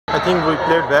think we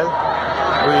played well.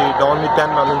 We down with 10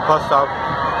 men in first half.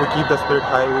 We keep the spirit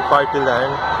high. We fight till the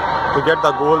end. We get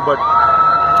the goal, but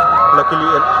unluckily,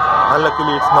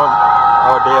 it's not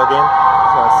our day again.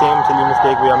 Same silly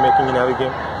mistake we are making in every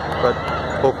game, but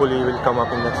hopefully we'll come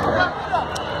up in next game.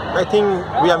 I think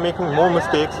we are making more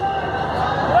mistakes.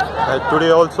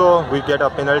 Today also we get a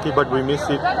penalty, but we miss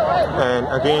it, and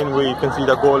again we can see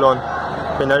the goal on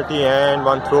penalty and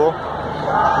one throw,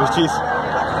 which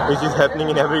is happening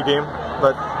in every game.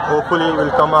 But hopefully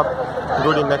we'll come up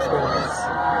good in next game.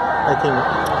 I think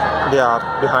they are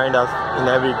behind us in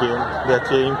every game. They are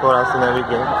cheering for us in every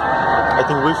game. I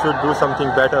think we should do something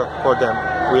better for them.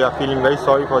 We are feeling very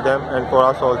sorry for them and for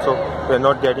us also. We are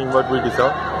not getting what we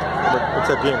deserve, but it's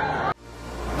a game.